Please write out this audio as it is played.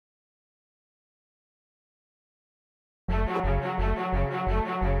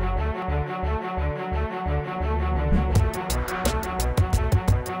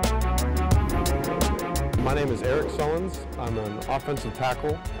name is Erich Sullins. I'm an offensive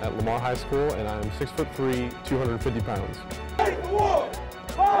tackle at Lamar High School, and I'm 6'3", 250 pounds. Ready for war!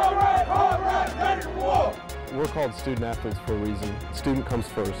 Hard right, ready for war! We're called student athletes for a reason. Student comes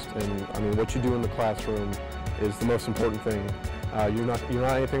first, and I mean, what you do in the classroom is the most important thing. You're not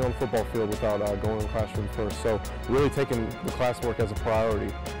anything on the football field without going to the classroom first. So really taking the classwork as a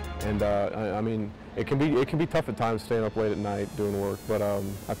priority. And I mean, it can be tough at times staying up late at night doing work, but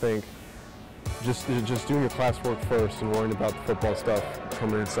I think just doing your classwork first and worrying about the football stuff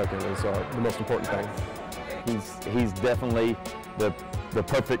coming in second is the most important thing. He's definitely the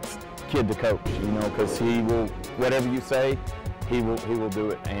perfect kid to coach, you know, because he will, whatever you say, he will do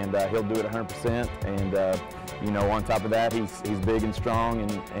it, and he'll do it 100%. And you know, on top of that, he's big and strong,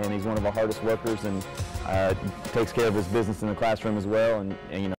 and he's one of our hardest workers, and takes care of his business in the classroom as well. And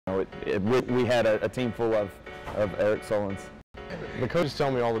you know, we had a team full of Erich Sullins. The coaches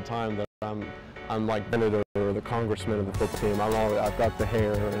tell me all the time that I'm like Senator or the congressman of the football team. I've got the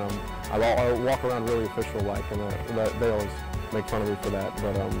hair, and I walk around really official-like, and they always make fun of me for that.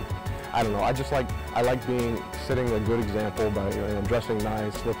 But I don't know. I like setting a good example by dressing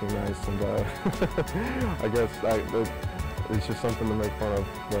nice, looking nice, and I guess it's just something to make fun of.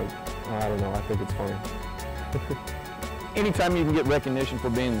 But I don't know. I think it's funny. Anytime you can get recognition for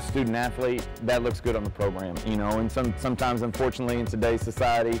being a student athlete, that looks good on the program, you know. And sometimes, unfortunately, in today's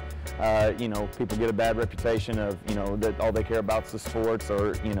society, you know, people get a bad reputation of, you know, that all they care about is the sports,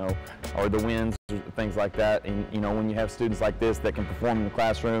 or you know, or the wins, or things like that. And you know, when you have students like this that can perform in the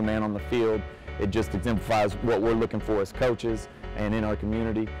classroom and on the field, it just exemplifies what we're looking for as coaches and in our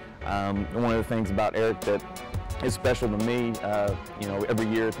community. One of the things about Erich that is special to me, you know, every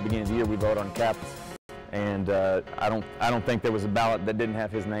year at the beginning of the year we vote on captains. And I don't think there was a ballot that didn't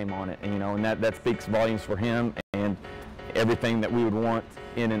have his name on it, and, you know, and that speaks volumes for him and everything that we would want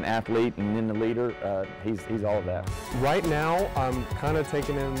in an athlete and in the leader. He's all of that. Right now, I'm kind of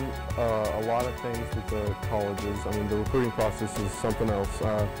taking in a lot of things with the colleges. I mean, the recruiting process is something else.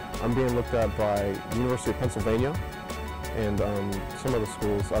 I'm being looked at by University of Pennsylvania and some other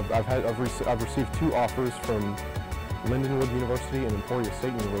schools. I've received 2 offers from Lindenwood University and Emporia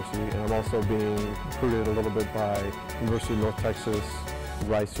State University, and I'm also being recruited a little bit by University of North Texas,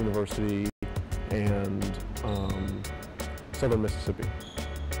 Rice University, and Southern Mississippi.